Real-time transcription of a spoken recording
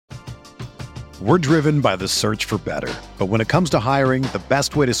We're driven by the search for better. But when it comes to hiring, the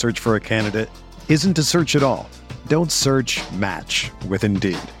best way to search for a candidate isn't to search at all. Don't search, match with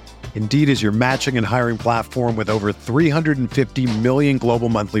Indeed. Indeed is your matching and hiring platform with over 350 million global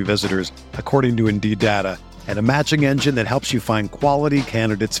monthly visitors, according to Indeed data, and a matching engine that helps you find quality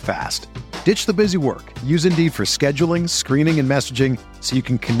candidates fast. Ditch the busy work. Use Indeed for scheduling, screening, and messaging so you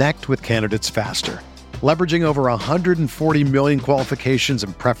can connect with candidates faster. Leveraging over 140 million qualifications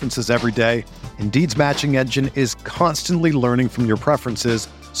and preferences every day, Indeed's matching engine is constantly learning from your preferences,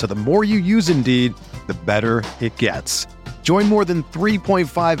 so the more you use Indeed, the better it gets. Join more than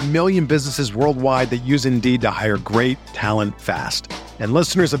 3.5 million businesses worldwide that use Indeed to hire great talent fast. And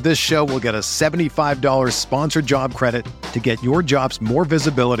listeners of this show will get a $75 sponsored job credit to get your jobs more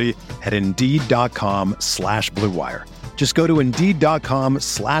visibility at Indeed.com/Blue Wire. Just go to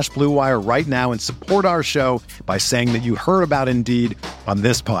Indeed.com/Blue Wire right now and support our show by saying that you heard about Indeed on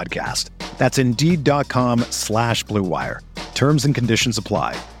this podcast. That's Indeed.com/Blue Wire. Terms and conditions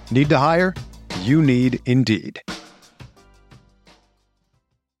apply. Need to hire? You need Indeed.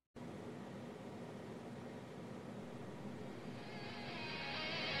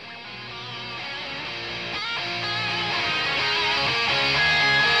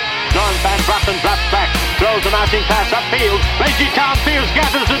 Drops back, throws an arching pass upfield. Lazy Tom Fields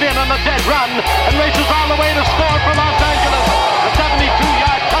gathers it in on a dead run and races all the way to score for Los Angeles. A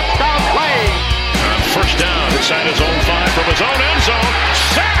 72-yard touchdown play. First down inside his own 5 from his own end zone.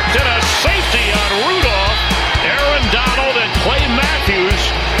 Sacked and a safety on Rudolph. Aaron Donald and Clay Matthews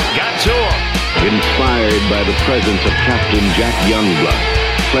got to him. Inspired by the presence of Captain Jack Youngblood,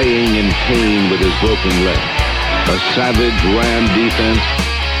 playing in pain with his broken leg. A savage Ram defense.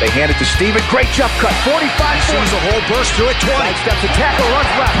 They hand it to Steven. Great jump cut. 45. Sees a hole burst through it. 20. Steps a tackle.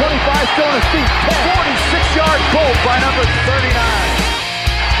 Runs left. 25. Still on his feet. 10. 46-yard goal by number 39.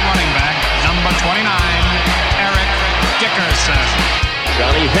 Running back, number 29, Eric Dickerson.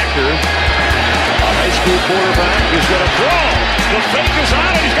 Johnny Hecker, a high school quarterback, is going to throw. The fake is on.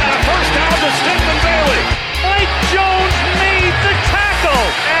 He's got a first down to Stigman Bailey. Mike Jones made the tackle,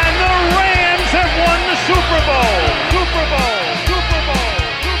 and the Rams have won the Super Bowl. Super Bowl. Super Bowl.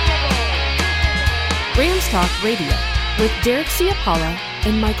 Rams Talk Radio with Derek Ciapala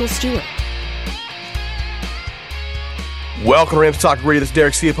and Michael Stewart. Welcome to Rams Talk Radio. This is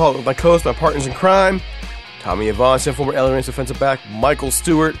Derek Ciapala with my co-host, my partners in crime, Tommy Evans and former LA Rams defensive back Michael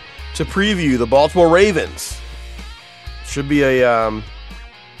Stewart, to preview the Baltimore Ravens. Should be a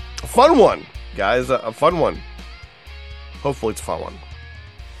fun one, guys. A fun one. Hopefully it's a fun one.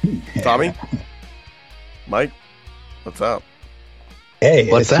 Tommy? Mike? What's up?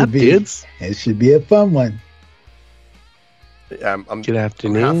 Hey, what's up, dudes? It should be a fun one. I'm good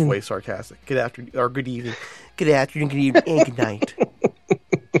afternoon. I'm halfway sarcastic. Good afternoon, or good evening. Good afternoon, good evening, and good night.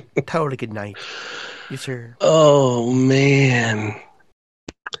 Totally good night. Yes, sir. Oh, man.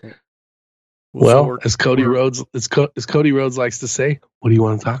 Well, as Cody Rhodes likes to say, what do you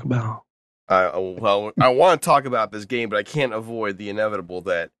want to talk about? I want to talk about this game, but I can't avoid the inevitable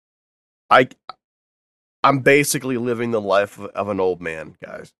that I'm basically living the life of an old man,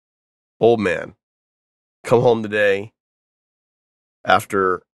 guys. Old man. Come home today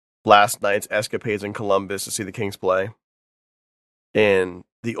after last night's escapades in Columbus to see the Kings play. And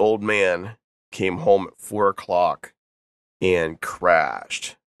the old man came home at 4 o'clock and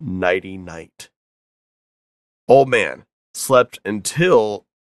crashed. Nighty-night. Old man slept until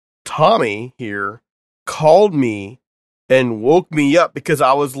Tommy here called me and woke me up because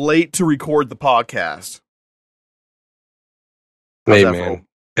I was late to record the podcast. Hey man,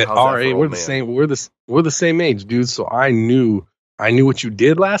 at our age, we're the same. We're the same age, dude. So I knew what you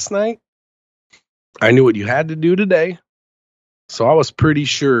did last night. I knew what you had to do today. So I was pretty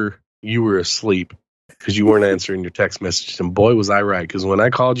sure you were asleep because you weren't answering your text messages. And boy, was I right! Because when I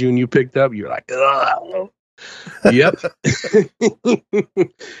called you and you picked up, you're like, ugh. Yep.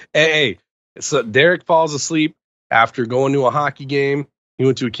 Hey, so Derek falls asleep after going to a hockey game. He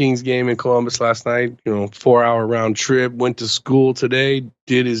went to a Kings game in Columbus last night, 4-hour round trip, went to school today,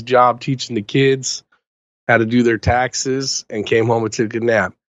 did his job teaching the kids how to do their taxes, and came home and took a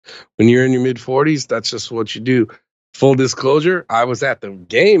nap. When you're in your mid-40s, that's just what you do. Full disclosure, I was at the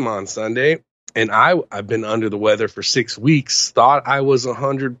game on Sunday, and I've been under the weather for 6 weeks, thought I was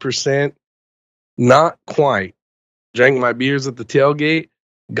 100%, not quite. Drank my beers at the tailgate,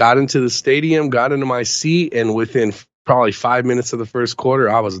 got into the stadium, got into my seat, and within probably 5 minutes of the first quarter,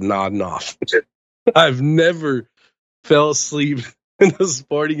 I was nodding off. I've never fell asleep in a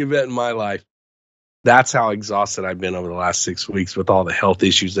sporting event in my life. That's how exhausted I've been over the last 6 weeks with all the health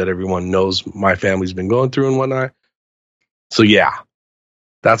issues that everyone knows my family's been going through and whatnot. So yeah,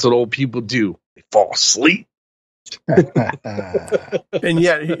 that's what old people do. fall asleep. and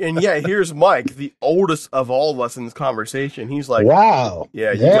yet, here's Mike, the oldest of all of us in this conversation. He's like, "Wow,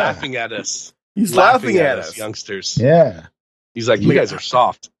 yeah, He's laughing at us. He's laughing at us, youngsters. Yeah, he's like, you guys are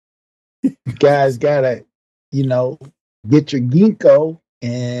soft. You guys gotta, get your ginkgo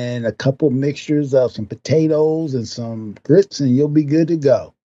and a couple mixtures of some potatoes and some grits, and you'll be good to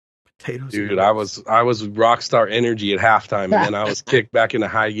go." Potatoes, dude. I was rock star energy at halftime, and then I was kicked back into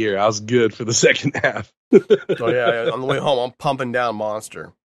high gear. I was good for the second half. Oh yeah, on the way home, I'm pumping down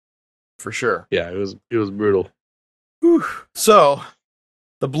Monster for sure. Yeah, it was brutal. Whew. So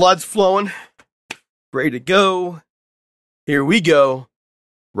the blood's flowing, ready to go. Here we go.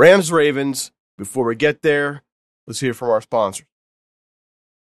 Rams Ravens. Before we get there, let's hear from our sponsors.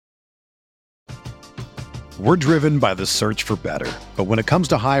 We're driven by the search for better. But when it comes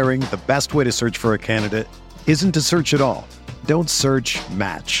to hiring, the best way to search for a candidate isn't to search at all. Don't search,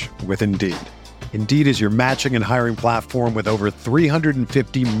 match with Indeed. Indeed is your matching and hiring platform with over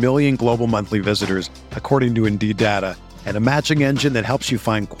 350 million global monthly visitors, according to Indeed data, and a matching engine that helps you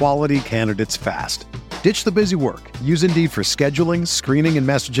find quality candidates fast. Ditch the busy work. Use Indeed for scheduling, screening, and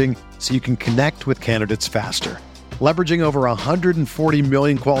messaging so you can connect with candidates faster. Leveraging over 140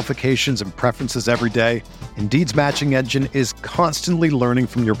 million qualifications and preferences every day, Indeed's matching engine is constantly learning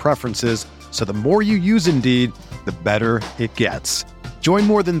from your preferences, so the more you use Indeed, the better it gets. Join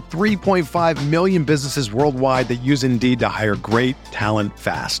more than 3.5 million businesses worldwide that use Indeed to hire great talent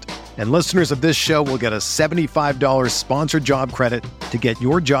fast. And listeners of this show will get a $75 sponsored job credit to get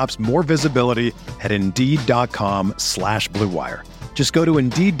your jobs more visibility at Indeed.com/Blue Wire. Just go to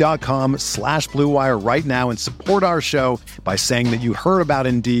Indeed.com/Blue Wire right now and support our show by saying that you heard about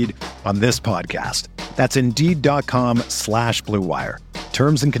Indeed on this podcast. That's Indeed.com/Blue Wire.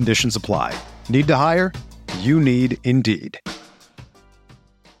 Terms and conditions apply. Need to hire? You need Indeed.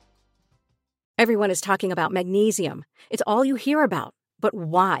 Everyone is talking about magnesium. It's all you hear about. But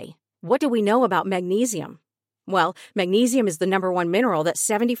why? What do we know about magnesium? Well, magnesium is the number one mineral that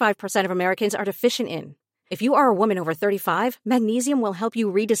 75% of Americans are deficient in. If you are a woman over 35, magnesium will help you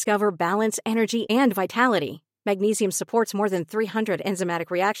rediscover balance, energy, and vitality. Magnesium supports more than 300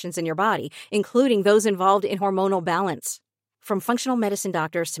 enzymatic reactions in your body, including those involved in hormonal balance. From functional medicine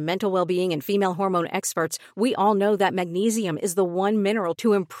doctors to mental well-being and female hormone experts, we all know that magnesium is the one mineral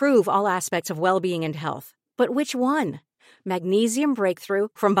to improve all aspects of well-being and health. But which one? Magnesium Breakthrough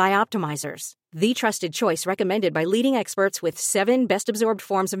from Bioptimizers, the trusted choice recommended by leading experts with 7 best-absorbed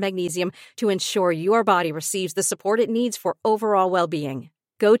forms of magnesium to ensure your body receives the support it needs for overall well-being.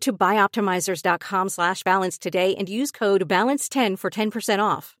 Go to bioptimizers.com/balance today and use code BALANCE10 for 10%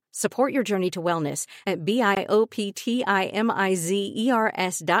 off. Support your journey to wellness at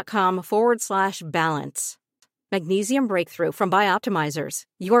bioptimizers.com/balance. Magnesium Breakthrough from Bioptimizers,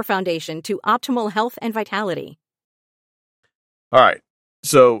 your foundation to optimal health and vitality. All right.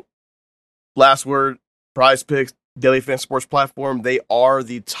 So, last word, Prize Picks, Daily Fan Sports Platform. They are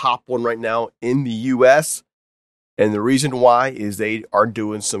the top one right now in the U.S. And the reason why is they are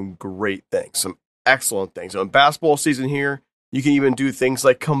doing some great things, some excellent things. So in basketball season here, you can even do things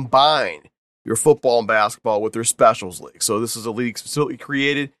like combine your football and basketball with their specials league. So this is a league specifically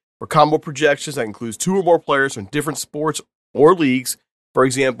created for combo projections that includes 2 or more players from different sports or leagues. For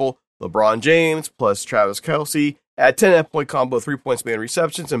example, LeBron James plus Travis Kelce at 10-point combo, 3 points, man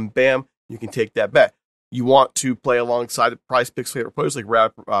receptions, and bam, you can take that bet. You want to play alongside the Prize Picks favorite players like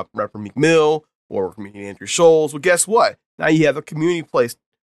rapper Meek Mill or comedian Andrew Scholes. Well, guess what? Now you have a community placed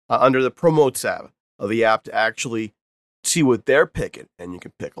under the promo tab of the app to actually see what they're picking, and you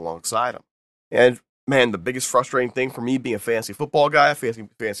can pick alongside them. And man, the biggest frustrating thing for me being a fantasy football guy,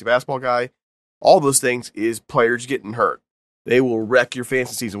 fantasy basketball guy, all those things is players getting hurt. They will wreck your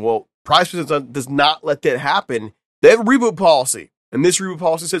fantasy season. Well, Prize Picks does not let that happen. They have a reboot policy, and this reboot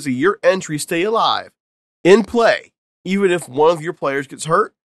policy says that your entries stay alive in play, even if one of your players gets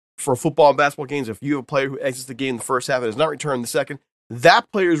hurt. For football and basketball games, if you have a player who exits the game in the first half and does not return in the second,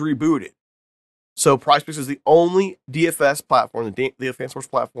 that player is rebooted. So Prize Picks is the only DFS platform, the Daily Fan Sports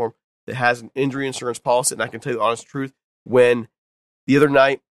platform, that has an injury insurance policy. And I can tell you the honest truth, when the other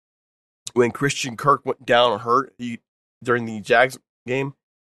night, when Christian Kirk went down or hurt during the Jags game,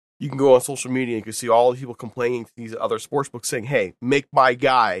 you can go on social media and you can see all the people complaining to these other sportsbooks saying, hey, make my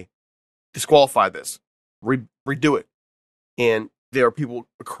guy disqualify this. Redo it. And there are people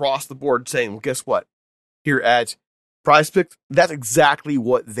across the board saying, well, guess what? Here at Prize Picks, that's exactly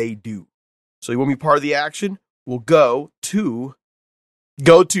what they do. So you want to be part of the action? Well, go to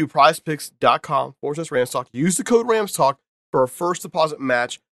prizepicks.com/RamsTalk. Use the code RamsTalk for a first deposit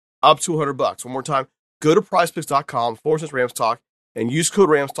match up to $100. One more time, go to prizepicks.com/RamsTalk. and use code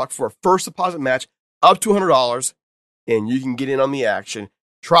RAMSTALK for a first deposit match up to $100, and you can get in on the action.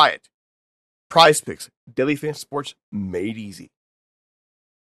 Try it. Prize Picks, daily fantasy sports made easy.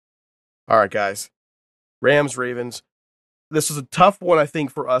 All right, guys. Rams, Ravens. This was a tough one, I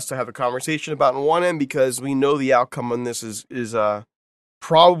think, for us to have a conversation about on one end because we know the outcome on this is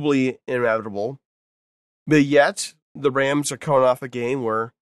probably inevitable. But yet, the Rams are coming off a game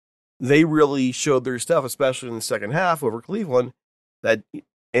where they really showed their stuff, especially in the second half over Cleveland.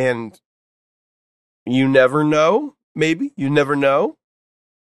 And you never know. Maybe. You never know.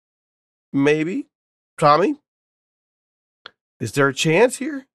 Maybe. Tommy? Is there a chance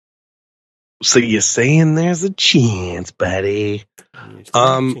here? So you're saying there's a chance, buddy.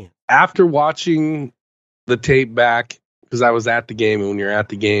 After watching the tape back, because I was at the game, and when you're at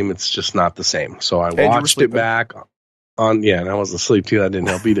the game, it's just not the same. So I watched it back on, and I was asleep too. That didn't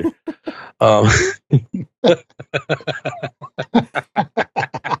help either.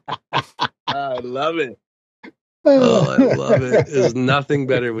 I love it. Oh, I love it. There's nothing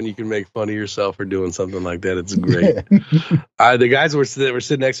better when you can make fun of yourself for doing something like that. It's great. The guys that were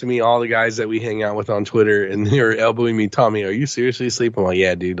sitting next to me, all the guys that we hang out with on Twitter, and they were elbowing me, Tommy, are you seriously asleep? I'm like,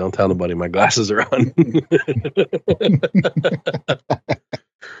 yeah, dude, don't tell nobody. My glasses are on.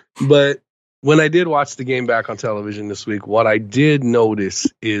 But when I did watch the game back on television this week, what I did notice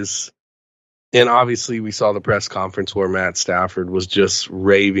is, and obviously we saw the press conference where Matt Stafford was just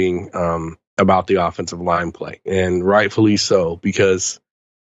raving about the offensive line play, and rightfully so, because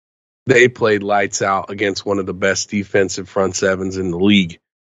they played lights out against one of the best defensive front sevens in the league,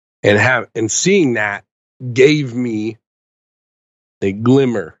 and seeing that gave me a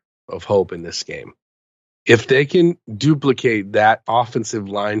glimmer of hope in this game. If they can duplicate that offensive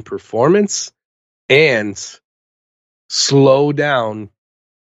line performance and slow down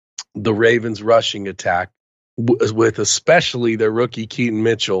the Ravens rushing attack with especially their rookie Keaton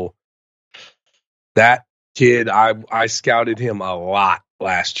Mitchell, that kid, I scouted him a lot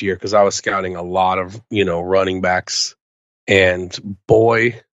last year because I was scouting a lot of, running backs, and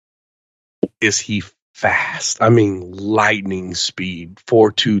boy, is he fast. I mean, lightning speed,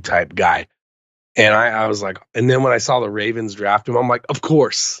 4.2 type guy. And I was like, and then when I saw the Ravens draft him, I'm like, of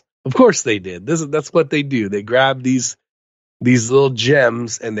course they did. That's what they do. They grab these little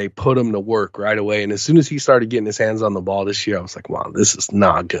gems and they put them to work right away. And as soon as he started getting his hands on the ball this year, I was like, wow, this is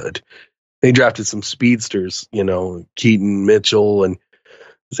not good. They drafted some speedsters, Keaton Mitchell and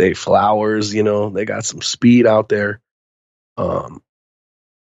Zay Flowers, they got some speed out there.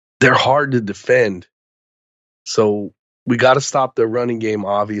 They're hard to defend. So we got to stop their running game,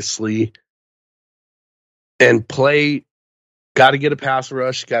 obviously, and got to get a pass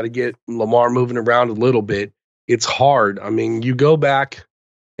rush, got to get Lamar moving around a little bit. It's hard. I mean, you go back,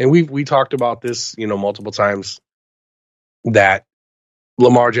 and we talked about this, multiple times, that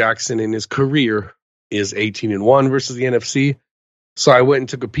Lamar Jackson in his career is 18-1 versus the NFC. So I went and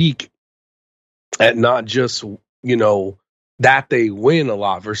took a peek at not just, that they win a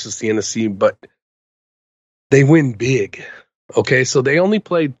lot versus the NFC, but they win big. Okay, so they only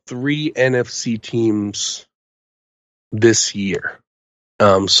played 3 NFC teams this year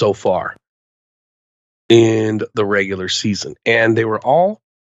so far in the regular season. And they were all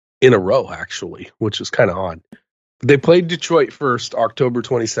in a row, actually, which is kind of odd. They played Detroit first, October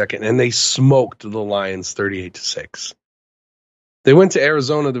 22nd, and they smoked the Lions 38-6. They went to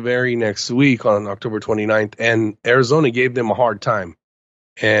Arizona the very next week on October 29th, and Arizona gave them a hard time.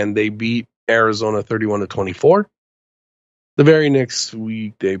 And they beat Arizona 31-24. The very next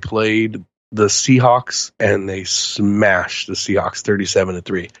week, they played the Seahawks, and they smashed the Seahawks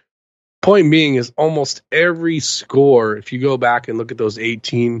 37-3. Point being is almost every score, if you go back and look at those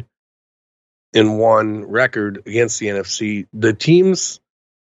 18-1 record against the NFC, the teams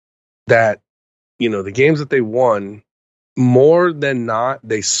that, the games that they won, more than not,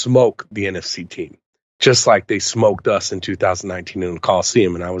 they smoke the NFC team, just like they smoked us in 2019 in the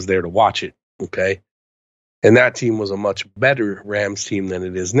Coliseum, and I was there to watch it, okay? And that team was a much better Rams team than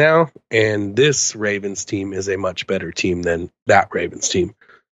it is now, and this Ravens team is a much better team than that Ravens team.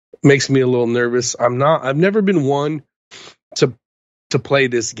 Makes me a little nervous. I've never been one to play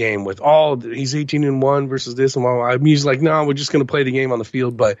this game with he's 18-1 versus this and blah. I'm usually like, no, we're just going to play the game on the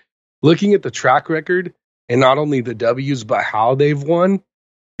field. But looking at the track record and not only the W's, but how they've won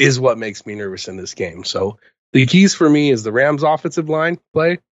is what makes me nervous in this game. So the keys for me is the Rams offensive line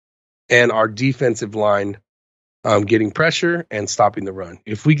play and our defensive line getting pressure and stopping the run.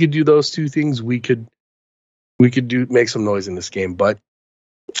 If we could do those two things, we could make some noise in this game, but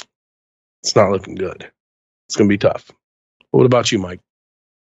it's not looking good. It's going to be tough. What about you, Mike?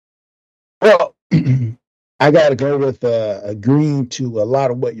 Well, I got to go with agreeing to a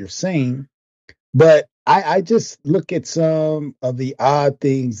lot of what you're saying. But I just look at some of the odd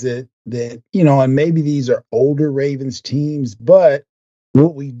things that and maybe these are older Ravens teams, but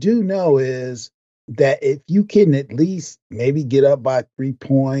what we do know is that if you can at least maybe get up by 3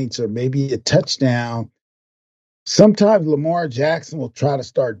 points or maybe a touchdown, sometimes Lamar Jackson will try to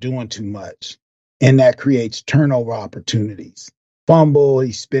start doing too much, and that creates turnover opportunities. Fumble,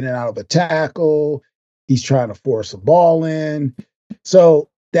 he's spinning out of a tackle, he's trying to force a ball in. So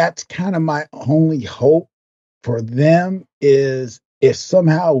that's kind of my only hope for them is if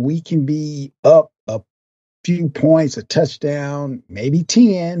somehow we can be up a few points, a touchdown, maybe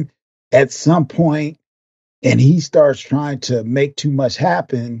 10 at some point, and he starts trying to make too much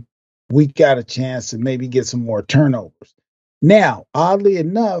happen, we got a chance to maybe get some more turnovers. Now, oddly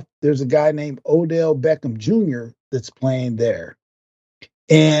enough, there's a guy named Odell Beckham Jr. that's playing there.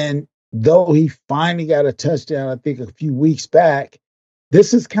 And though he finally got a touchdown, I think a few weeks back,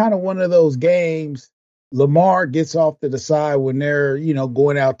 this is kind of one of those games Lamar gets off to the side when they're,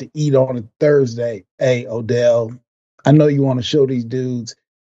 going out to eat on a Thursday. Hey, Odell, I know you want to show these dudes,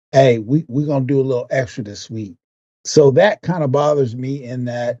 hey, we're going to do a little extra this week. So that kind of bothers me in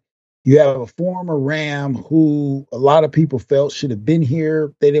that you have a former Ram who a lot of people felt should have been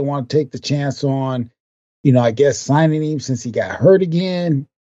here. They didn't want to take the chance on, I guess signing him since he got hurt again.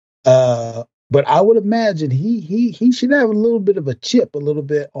 But I would imagine he should have a little bit of a chip, a little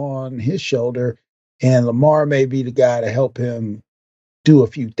bit on his shoulder, and Lamar may be the guy to help him do a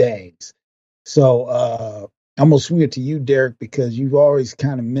few things. So I'm gonna swing it to you, Derek, because you've always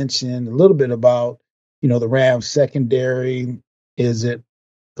kind of mentioned a little bit about, the Rams secondary. Is it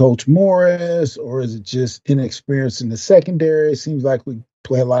Coach Morris or is it just inexperience in the secondary? It seems like we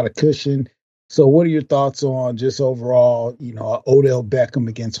play a lot of cushion. So what are your thoughts on just overall, Odell Beckham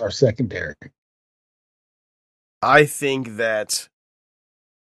against our secondary? I think that,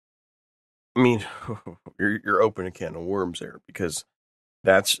 you're opening a can of worms there because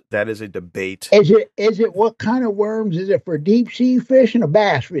that is a debate. Is it what kind of worms? Is it for deep sea fishing or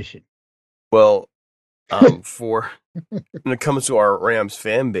bass fishing? Well, for when it comes to our Rams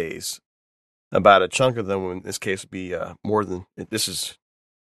fan base, about a chunk of them, in this case, would be more than this is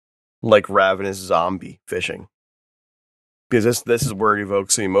like ravenous zombie fishing. Because this is where it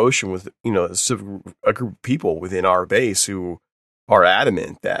evokes the emotion with a group of people within our base who are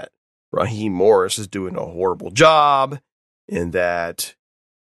adamant that Raheem Morris is doing a horrible job, and that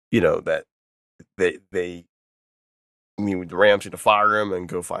that the Rams need to fire him and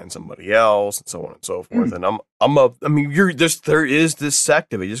go find somebody else, and so on and so forth. And there is this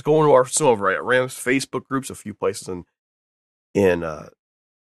sect of it. Just go into some of our Rams Facebook groups, a few places on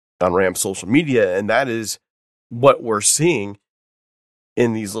Rams social media, and that is what we're seeing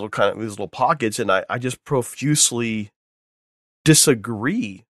in these little pockets, and I just profusely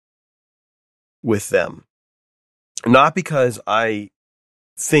disagree with them. Not because I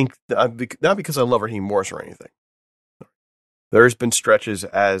think, not because I love Raheem Morris or anything. There's been stretches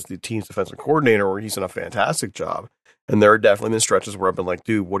as the team's defensive coordinator where he's done a fantastic job, and there are definitely been stretches where I've been like,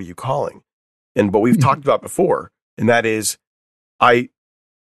 dude, what are you calling? But we've talked about before, and that is, when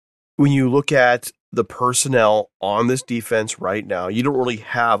you look at the personnel on this defense right now, you don't really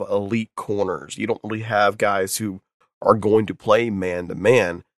have elite corners. You don't really have guys who are going to play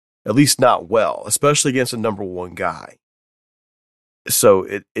man-to-man, at least not well, especially against a number one guy. So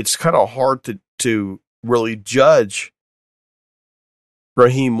it's kind of hard to really judge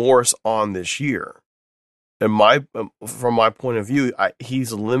Raheem Morris on this year. And from my point of view,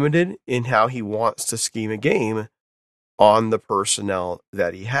 he's limited in how he wants to scheme a game on the personnel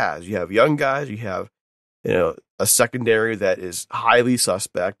that he has. You have young guys, you have a secondary that is highly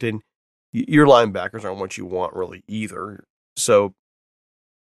suspect, and your linebackers aren't what you want really either. So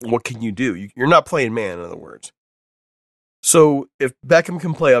what can you do? You're not playing man, in other words. So if Beckham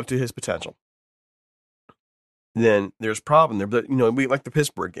can play up to his potential, then there's a problem there. But we like the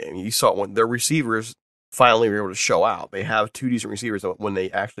Pittsburgh game. You saw when their receivers finally were able to show out. They have two decent receivers when they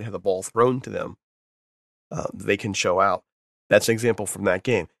actually have the ball thrown to them. They can show out. That's an example from that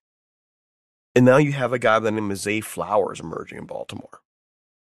game. And now you have a guy by the name of Zay Flowers emerging in Baltimore.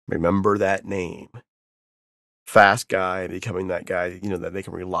 Remember that name. Fast guy, becoming that guy, that they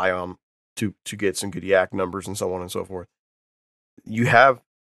can rely on to get some good yak numbers and so on and so forth. You have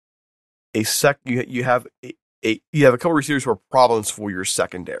you have a couple of receivers who are problems for your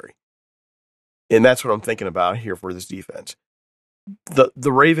secondary. And that's what I'm thinking about here for this defense.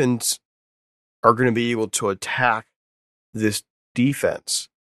 The Ravens are going to be able to attack this defense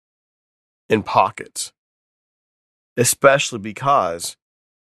in pockets, especially because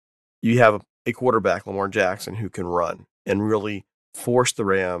you have a quarterback, Lamar Jackson, who can run and really force the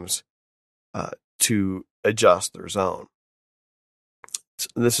Rams to adjust their zone. So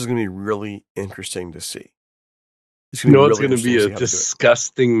this is going to be really interesting to see. It's going to be a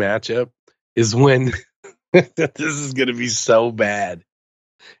disgusting matchup is when this is going to be so bad.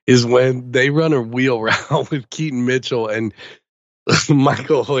 Is when they run a wheel route with Keaton Mitchell and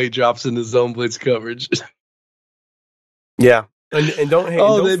Michael Hoyt drops into zone blitz coverage. Yeah, and don't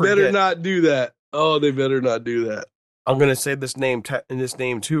they forget, better not do that. Oh, they better not do that. I'm going to say this name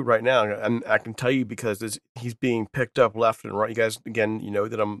too right now. I can tell you because he's being picked up left and right. You guys, again, you know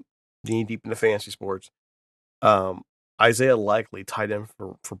that I'm knee deep into fantasy sports. Isaiah Likely, tight end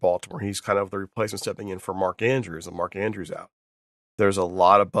for Baltimore. He's kind of the replacement stepping in for Mark Andrews, and Mark Andrews out. There's a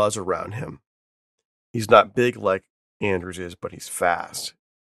lot of buzz around him. He's not big like Andrews is, but he's fast.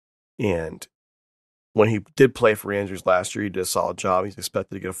 And when he did play for Andrews last year, he did a solid job. He's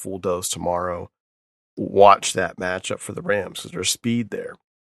expected to get a full dose tomorrow. Watch that matchup for the Rams because there's speed there.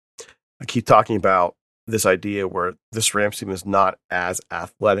 I keep talking about this idea where this Rams team is not as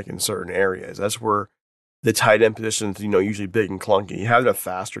athletic in certain areas. That's where the tight end positions, usually big and clunky. You have a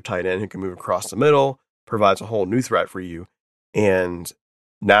faster tight end who can move across the middle, provides a whole new threat for you. And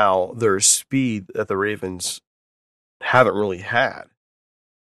now there's speed that the Ravens haven't really had.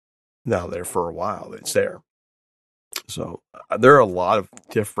 Now there for a while, it's there. So there are a lot of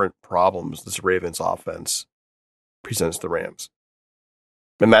different problems this Ravens offense presents the Rams.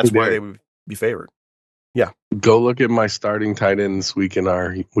 And that's why they would be favored. Yeah. Go look at my starting tight end this week in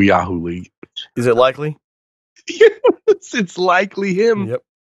our Yahoo League. Is it likely? Yes, it's likely him.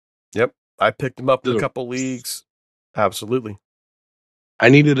 Yep. I picked him up in a couple leagues. Absolutely. I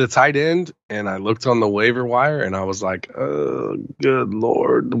needed a tight end, and I looked on the waiver wire, and I was like, oh, good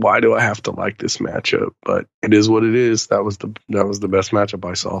Lord, why do I have to like this matchup? But it is what it is. That was the best matchup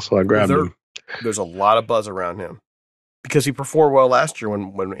I saw, so I grabbed him. There's a lot of buzz around him because he performed well last year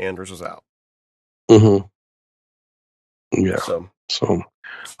when Andrews was out. Mm-hmm. Yeah. So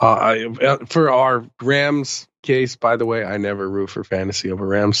for our Rams case, by the way, I never root for fantasy over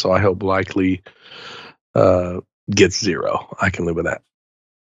Rams, so I hope Likely gets 0. I can live with that.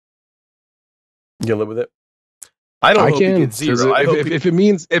 You live with it? I don't hope he gets 0. If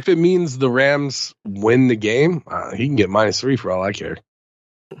it means the Rams win the game, he can get -3 for all I care.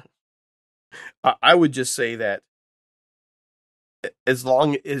 I would just say that as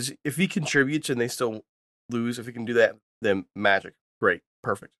long as if he contributes and they still lose, if he can do that, then magic, great,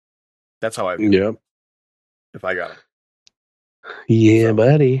 perfect. That's how I view it. If I got it. Yeah,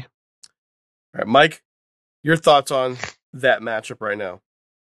 buddy. All right, Mike, your thoughts on that matchup right now,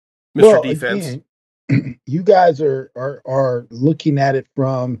 Mr. Defense? Again, you guys are looking at it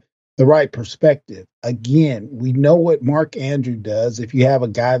from the right perspective. Again, we know what Mark Andrew does. If you have a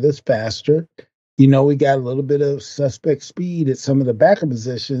guy that's faster, we got a little bit of suspect speed at some of the backer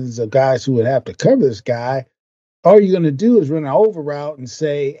positions of guys who would have to cover this guy. All you're going to do is run an over route and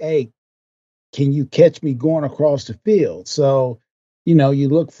say, hey, can you catch me going across the field? So, you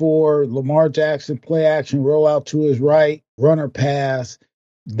look for Lamar Jackson, play action, roll out to his right, runner pass.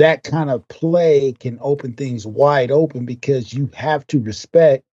 That kind of play can open things wide open because you have to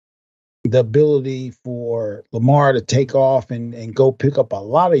respect the ability for Lamar to take off and go pick up a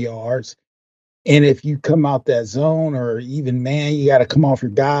lot of yards. And if you come out that zone or even man, you got to come off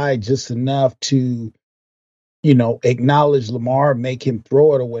your guy just enough to, acknowledge Lamar, make him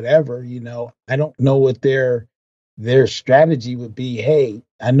throw it or whatever. I don't know what their strategy would be. Hey,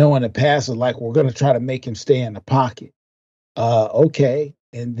 I know in the past, we're going to try to make him stay in the pocket. Okay.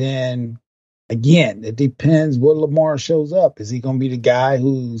 And then again, it depends what Lamar shows up. Is he going to be the guy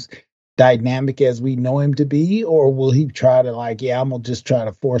who's dynamic as we know him to be? Or will he try to I'm going to just try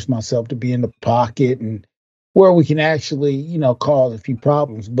to force myself to be in the pocket and where we can actually, cause a few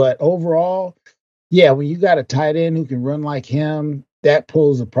problems. But overall, yeah, when you got a tight end who can run like him, that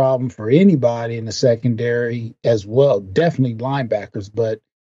poses a problem for anybody in the secondary as well. Definitely linebackers, but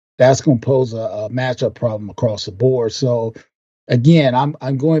that's going to pose a matchup problem across the board. So, again,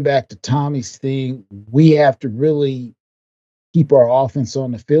 I'm going back to Tommy's thing. We have to really keep our offense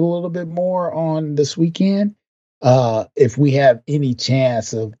on the field a little bit more on this weekend if we have any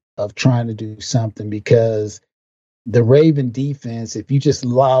chance of trying to do something, because the Raven defense, if you just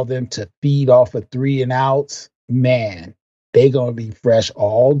allow them to feed off of 3 and outs, man, they're going to be fresh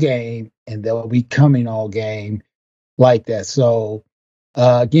all game and they'll be coming all game like that. So,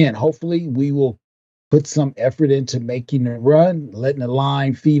 again, hopefully we will put some effort into making the run, letting the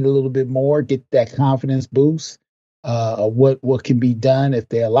line feed a little bit more, get that confidence boost of what can be done if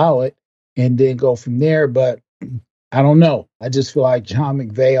they allow it, and then go from there. But I don't know. I just feel like John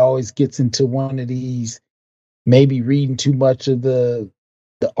McVay always gets into one of these, maybe reading too much of the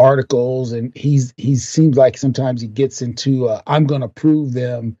articles, and he seems like sometimes he gets into I'm going to prove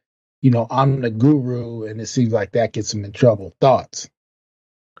them, I'm the guru, and it seems like that gets him in trouble. Thoughts?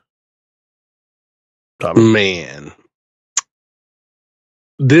 Man,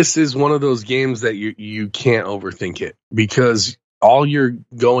 this is one of those games that you can't overthink it, because all you're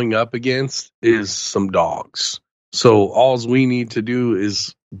going up against is some dogs. So all we need to do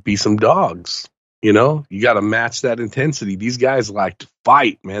is be some dogs. You got to match that intensity. These guys like to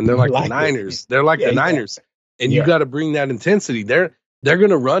fight, man. They're like the Niners. They're like the Niners. And you got to bring that intensity. They're going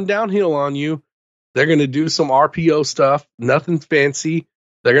to run downhill on you. They're going to do some RPO stuff, nothing fancy.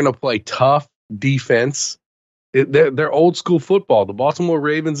 They're going to play tough defense. They're old school football. The Baltimore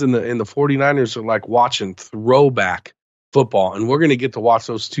Ravens and the 49ers are like watching throwback football, and we're going to get to watch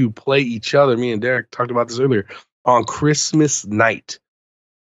those two play each other. Me and Derek talked about this earlier on Christmas night.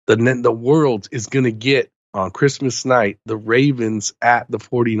 The world is going to get on Christmas night the Ravens at the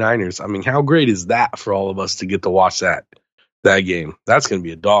 49ers. I mean, how great is that for all of us to get to watch that game? That's going to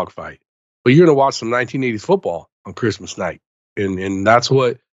be a dogfight. But you're going to watch some 1980s football on Christmas night, and that's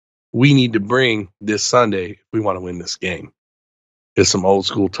what we need to bring this Sunday if we want to win this game. Is some old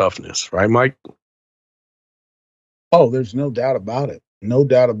school toughness, right, Mike? Oh, there's no doubt about it. No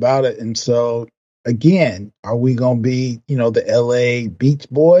doubt about it. And so, again, are we going to be, the LA Beach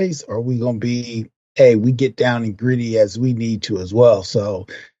Boys? Or are we going to be, hey, we get down and gritty as we need to as well? So,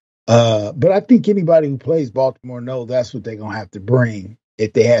 but I think anybody who plays Baltimore knows that's what they're going to have to bring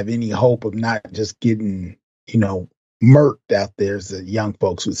if they have any hope of not just getting, murked out there, as the young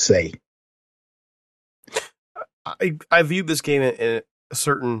folks would say. I view this game in a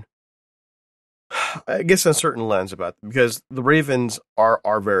certain lens about them, because the Ravens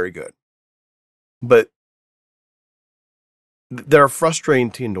are very good, but they're a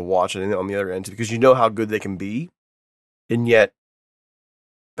frustrating team to watch on the other end, because you know how good they can be, and yet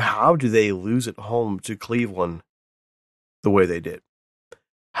how do they lose at home to Cleveland the way they did?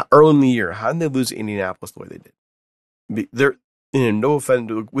 Early in the year, how did they lose to Indianapolis the way they did? They're, no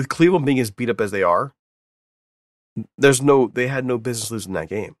offense, with Cleveland being as beat up as they are, they had no business losing that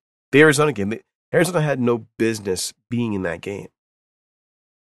game. The Arizona game, Arizona had no business being in that game.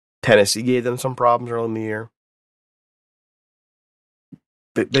 Tennessee gave them some problems early in the year.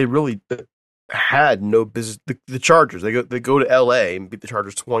 They really had no business. The Chargers, they go to LA and beat the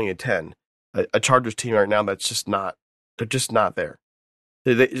Chargers 20-10. A Chargers team right now that's just not. They're just not there.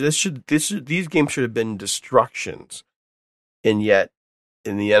 These games should have been destructions, and yet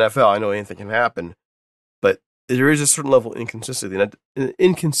in the NFL, I know anything can happen, but there is a certain level of inconsistency,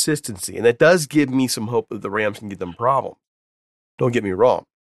 and that does give me some hope that the Rams can give them problems. Don't get me wrong.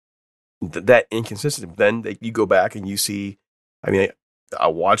 That inconsistency. Then you go back and you see. I mean, I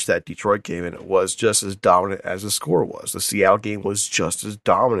watched that Detroit game, and it was just as dominant as the score was. The Seattle game was just as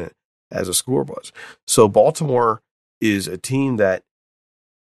dominant as the score was. So Baltimore is a team that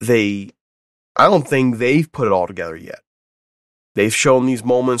I don't think they've put it all together yet. They've shown these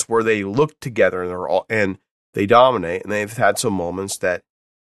moments where they look together and they dominate, and they've had some moments that,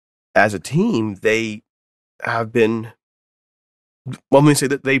 as a team, they have been. Well, let me say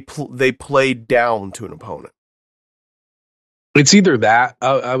that they played down to an opponent. It's either that.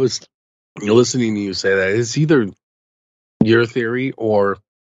 I was listening to you say that. It's either your theory or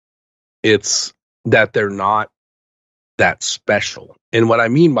it's that they're not that special. And what I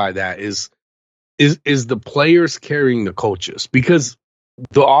mean by that is the players carrying the coaches, because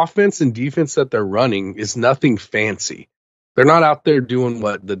the offense and defense that they're running is nothing fancy. They're not out there doing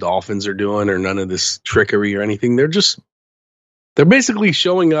what the Dolphins are doing or none of this trickery or anything. They're basically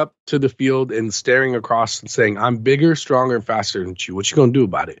showing up to the field and staring across and saying, I'm bigger, stronger, and faster than you. What you going to do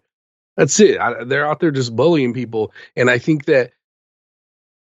about it? That's it. They're out there just bullying people. And I think that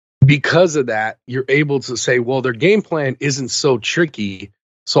because of that, you're able to say, well, their game plan isn't so tricky.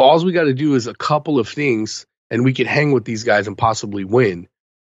 So all we got to do is a couple of things and we can hang with these guys and possibly win.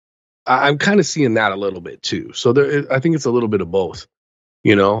 I'm kind of seeing that a little bit too. So I think it's a little bit of both.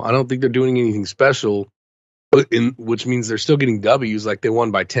 I don't think they're doing anything special, which means they're still getting W's, like they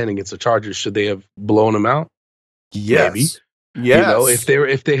won by 10 against the Chargers. Should they have blown them out? Yes. Maybe. Yes.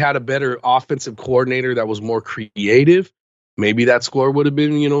 If they had a better offensive coordinator that was more creative, maybe that score would have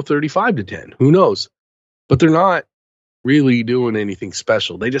been, 35-10. Who knows? But they're not really doing anything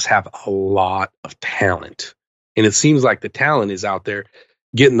special. They just have a lot of talent. And it seems like the talent is out there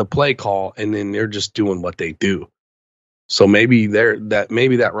getting the play call, and then they're just doing what they do. So maybe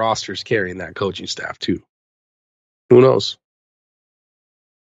that roster's carrying that coaching staff too. Who knows?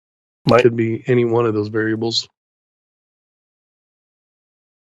 Could be any one of those variables.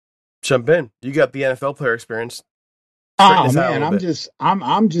 Jump in. You got the NFL player experience. Oh man, I'm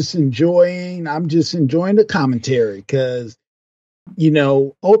just enjoying the commentary because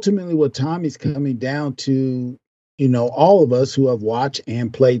ultimately what Tommy's coming down to, all of us who have watched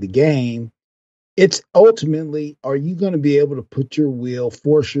and played the game, it's ultimately, are you going to be able to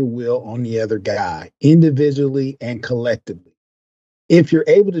force your will on the other guy individually and collectively? If you're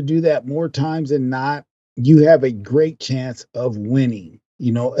able to do that more times than not, you have a great chance of winning.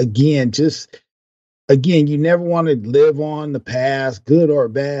 Again, you never want to live on the past, good or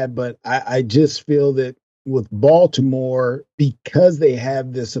bad, but I just feel that with Baltimore, because they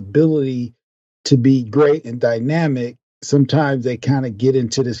have this ability to be great and dynamic, sometimes they kind of get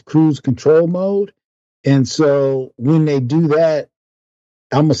into this cruise control mode. And so when they do that,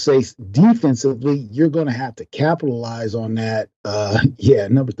 I'm gonna say defensively, you're gonna have to capitalize on that. Yeah,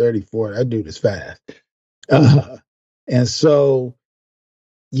 number 34, that dude is fast. And so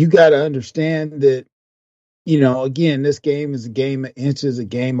you got to understand that, again, this game is a game of inches, a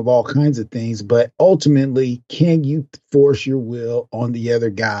game of all kinds of things, but ultimately, can you force your will on the other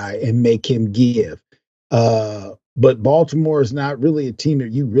guy and make him give? But Baltimore is not really a team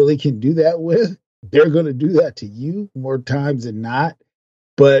that you really can do that with. They're going to do that to you more times than not.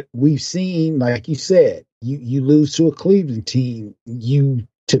 But we've seen, like you said, you lose to a Cleveland team.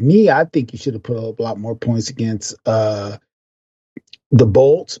 To me, I think you should have put up a lot more points against the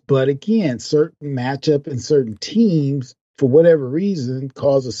Bolts. But again, certain matchup and certain teams, for whatever reason,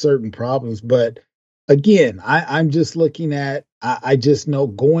 causes certain problems. But again, I'm just looking at, I just know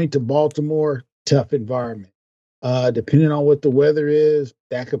going to Baltimore, tough environment. Depending on what the weather is,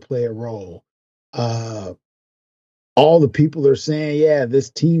 that could play a role. All the people are saying, yeah, this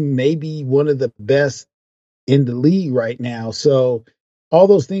team may be one of the best in the league right now. So all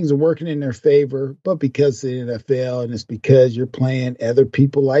those things are working in their favor, but because of the NFL and it's because you're playing other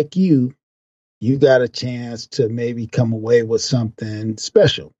people like you got a chance to maybe come away with something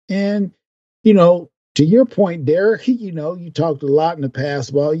special. And, to your point, Derek, you talked a lot in the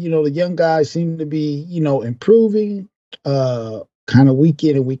past about, the young guys seem to be, improving, kind of week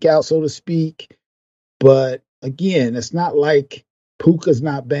in and week out, so to speak. But again, it's not like Puka's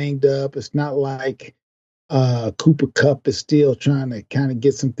not banged up. It's not like Cooper Kupp is still trying to kind of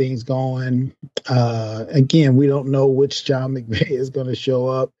get some things going. Again, we don't know which John McVay is going to show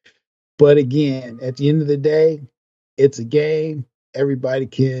up. But again, at the end of the day, it's a game. Everybody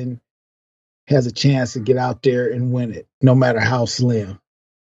has a chance to get out there and win it, no matter how slim.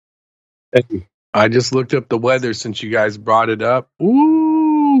 I just looked up the weather since you guys brought it up.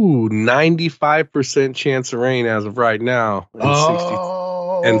 Ooh, 95% chance of rain as of right now.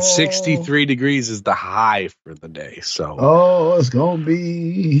 And 63 degrees is the high for the day. So, it's going to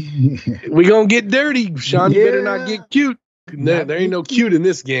be. We're going to get dirty. Sean, you better not get cute. There ain't no cute in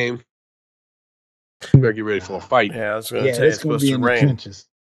this game. You better get ready for a fight. Yeah, I was going to say it's supposed to rain. Trenches.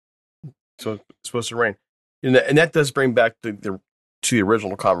 So it's supposed to rain. And that does bring back to the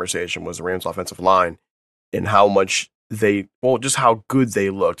original conversation, was the Rams' offensive line and how much just how good they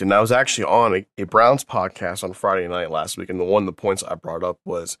looked. And I was actually on a Browns podcast on Friday night last week, and one of the points I brought up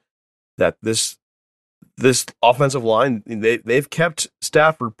was that this offensive line, they've kept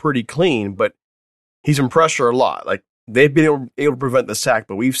Stafford pretty clean, but he's in pressure a lot. Like, they've been able to prevent the sack,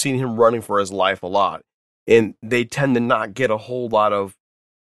 but we've seen him running for his life a lot. And they tend to not get a whole lot of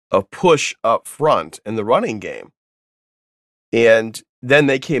push up front in the running game. And then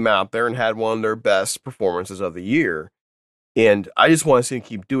they came out there and had one of their best performances of the year. And I just want to see them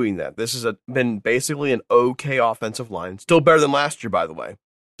keep doing that. This has been basically an okay offensive line. Still better than last year, by the way.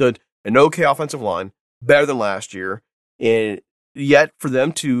 So an okay offensive line, better than last year. And yet for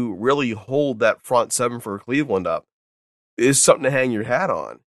them to really hold that front seven for Cleveland up is something to hang your hat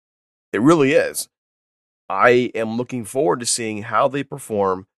on. It really is. I am looking forward to seeing how they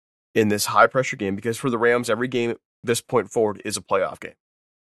perform in this high-pressure game, because for the Rams, every game at this point forward is a playoff game.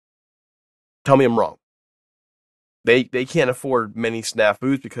 Tell me I'm wrong. They can't afford many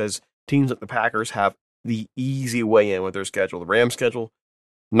snafus because teams like the Packers have the easy way in with their schedule. The Rams' schedule,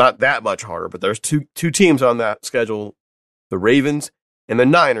 not that much harder, but there's two teams on that schedule, the Ravens and the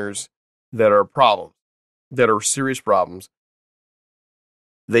Niners, that are problems, that are serious problems.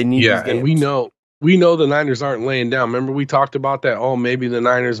 They need these games. And we know the Niners aren't laying down. Remember, we talked about that. Oh, maybe the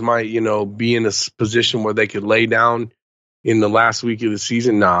Niners might, be in a position where they could lay down in the last week of the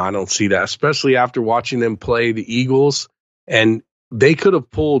season. Nah, I don't see that, especially after watching them play the Eagles. And they could have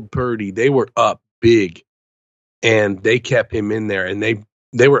pulled Purdy. They were up big, and they kept him in there. And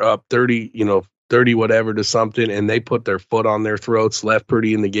they were up 30 whatever to something, and they put their foot on their throats, left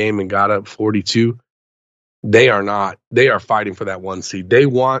Purdy in the game, and got up 42. They are not. They are fighting for that 1 seed. They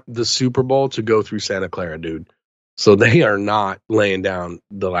want the Super Bowl to go through Santa Clara, dude. So they are not laying down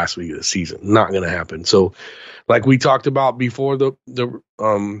the last week of the season. Not going to happen. So, like we talked about before the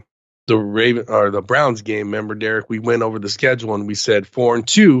Raven or the Browns game, remember, Derek? We went over the schedule and we said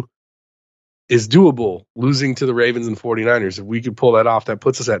 4-2 is doable. Losing to the Ravens and 49ers, if we could pull that off, that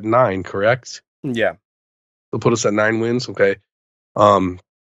puts us at 9. Correct? Yeah, It'll put us at 9 wins. Okay.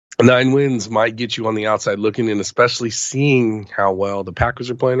 9 wins might get you on the outside looking in, especially seeing how well the Packers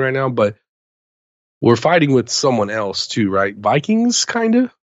are playing right now. But we're fighting with someone else too, right? Vikings, kind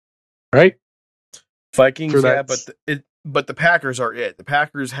of, right? Vikings, yeah, but the Packers are it. The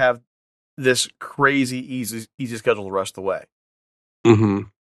Packers have this crazy easy schedule the rest of the way. Mm-hmm.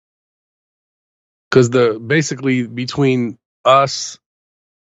 Because basically between us,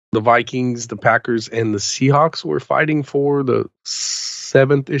 the Vikings, the Packers, and the Seahawks, we're fighting for the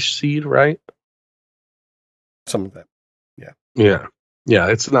 7th-ish seed, right? Something like that. Yeah. Yeah. Yeah,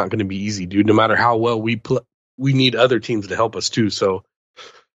 it's not going to be easy, dude. No matter how well we play, we need other teams to help us too. So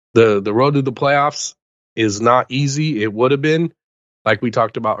the road to the playoffs is not easy. It would have been, like we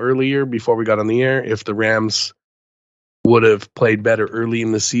talked about earlier before we got on the air, if the Rams would have played better early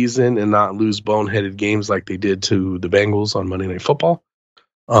in the season and not lose boneheaded games like they did to the Bengals on Monday Night Football.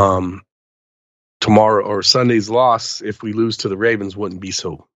 Tomorrow or Sunday's loss, if we lose to the Ravens, wouldn't be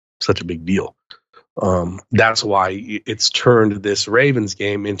such a big deal. That's why it's turned this Ravens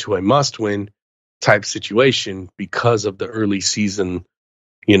game into a must-win type situation because of the early season.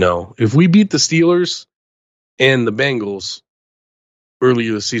 You know, if we beat the Steelers and the Bengals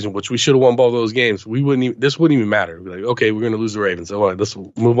earlier this season, which we should have won both those games, this wouldn't even matter. We'd be like, okay, we're going to lose the Ravens. All right, let's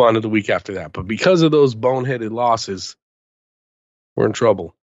move on to the week after that. But because of those boneheaded losses, we're in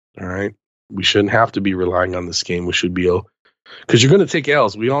trouble. All right. We shouldn't have to be relying on this game. We should be, because you're going to take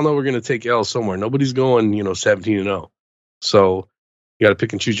L's. We all know we're going to take L's somewhere. Nobody's going, 17-0. So you got to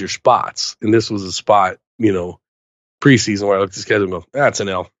pick and choose your spots. And this was a spot, preseason where I looked at the schedule and go, that's an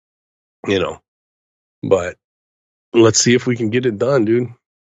L, But let's see if we can get it done, dude.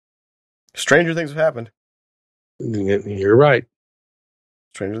 Stranger things have happened. You're right.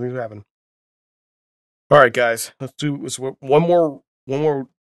 Stranger things have happened. All right, guys. Let's do one more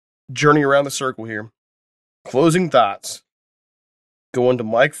journey around the circle here. Closing thoughts. Going to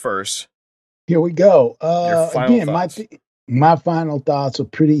Mike first. Here we go. Your final thoughts. My final thoughts are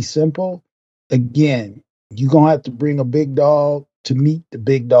pretty simple. Again, you're going to have to bring a big dog to meet the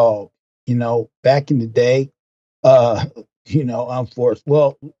big dog. Back in the day, unforced.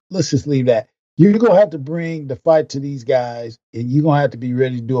 Well, let's just leave that. You're going to have to bring the fight to these guys, and you're going to have to be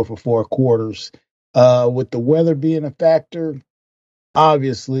ready to do it for 4 quarters. With the weather being a factor,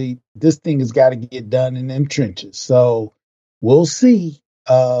 obviously, this thing has got to get done in them trenches. So we'll see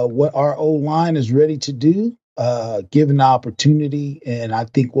what our old line is ready to do, given the opportunity. And I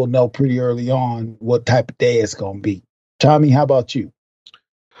think we'll know pretty early on what type of day it's going to be. Tommy, how about you?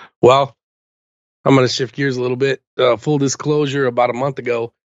 Well, I'm going to shift gears a little bit. Full disclosure, about a month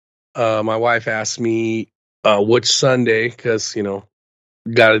ago, my wife asked me which Sunday, because,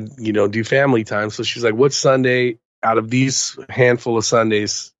 got to, do family time. So she's like, what Sunday out of these handful of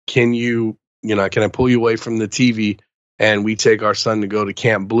Sundays can I pull you away from the TV and we take our son to go to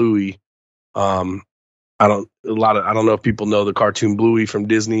Camp Bluey? I don't know if people know the cartoon Bluey from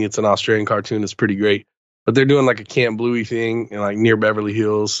Disney. It's an Australian cartoon. It's pretty great. But they're doing like a Camp Bluey thing near Beverly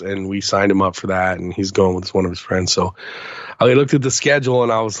Hills, and we signed him up for that, and he's going with one of his friends. So I looked at the schedule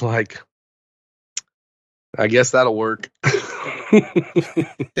and I was like, I guess that'll work.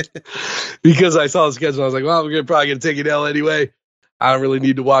 Because I saw the schedule, I was like, well, we're probably going to take an L anyway. I don't really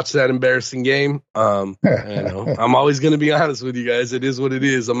need to watch that embarrassing game. I'm always going to be honest with you guys. It is what it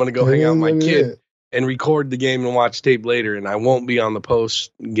is. I'm going to go hang out with my kid and record the game and watch tape later. And I won't be on the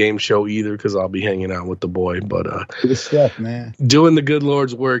post-game show either because I'll be hanging out with the boy. But good stuff, man. Doing the good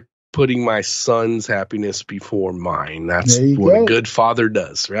Lord's work, putting my son's happiness before mine. That's what a good father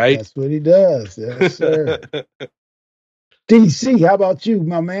does, right? That's what he does. Yes, sir. DC, how about you,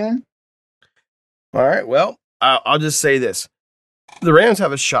 my man? All right. Well, I'll just say this. The Rams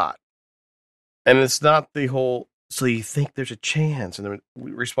have a shot. And it's not the whole, so you think there's a chance, and the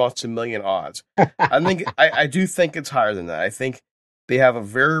response to a million odds. I do think it's higher than that. I think they have a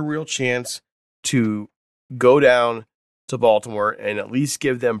very real chance to go down to Baltimore and at least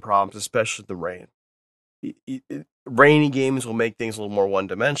give them problems, especially the rain. Rainy games will make things a little more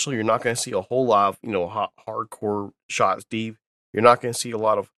one-dimensional. You're not going to see a whole lot of, hardcore shots deep. You're not going to see a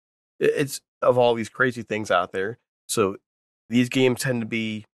lot of all these crazy things out there. So these games tend to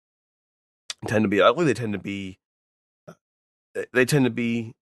be ugly. They tend to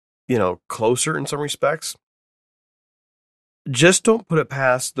be, closer in some respects. just don't put it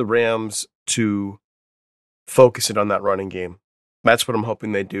past the Rams to focus it on that running game. That's what I'm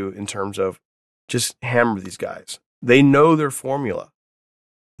hoping they do in terms of just hammer these guys. They know their formula.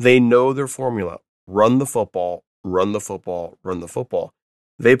 Run the football, run the football, run the football.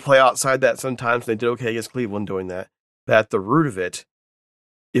 They play outside that sometimes. They did okay against Cleveland doing that. But at the root of it,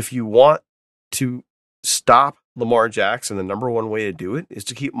 if you want to stop Lamar Jackson, the number one way to do it is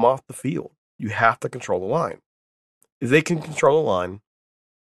to keep him off the field. You have to control the line. If they can control the line,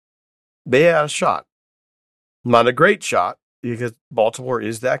 they had a shot. Not a great shot because Baltimore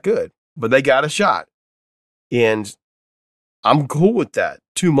is that good, but they got a shot. And I'm cool with that.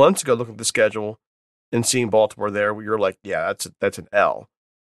 2 months ago, looking at the schedule and seeing Baltimore there, you're like, yeah, that's an L.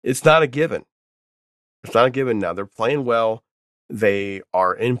 It's not a given. It's not a given now. They're playing well. They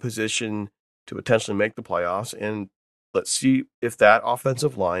are in position to potentially make the playoffs, and let's see if that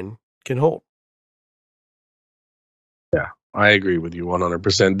offensive line can hold. Yeah, I agree with you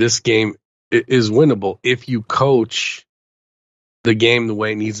 100%. This game is winnable if you coach the game the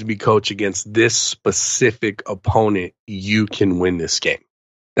way it needs to be coached against this specific opponent. You can win this game.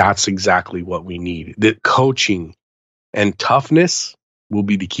 That's exactly what we need. The coaching and toughness will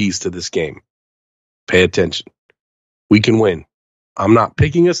be the keys to this game. Pay attention. We can win. I'm not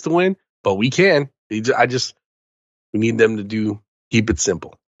picking us to win, but we can. We need them to keep it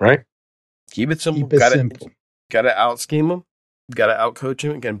simple, right? Keep it simple. Keep it simple. Got to out-scheme them. Got to out-coach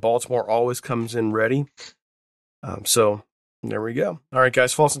them. Again, Baltimore always comes in ready. So there we go. All right,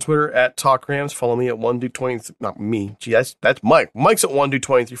 guys. Follow us on Twitter at TalkRams. Follow me at 1Dude23. Not me. Gee, that's Mike. Mike's at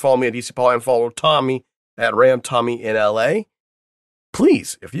 1Dude23. Follow me at DC Paul and follow Tommy at Ram Tommy in LA.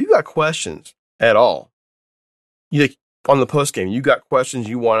 Please, if you got questions at all, on the post game, you got questions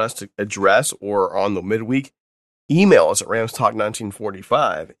you want us to address, or on the midweek, email us at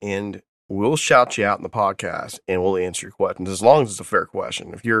ramstalk1945 and we'll shout you out in the podcast and we'll answer your questions as long as it's a fair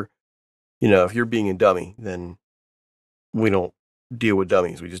question. If you're being a dummy, then we don't deal with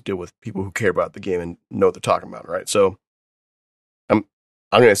dummies. We just deal with people who care about the game and know what they're talking about, right? So I'm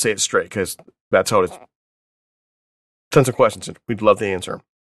going to say it straight because that's how it is. Tons of questions. We'd love to answer them.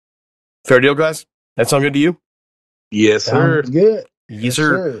 Fair deal, guys? That sound good to you? Yes, sir. Sounds good. Yes,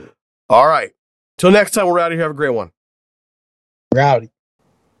 sir. All right. Till next time, we're out of here. Have a great one. Rowdy.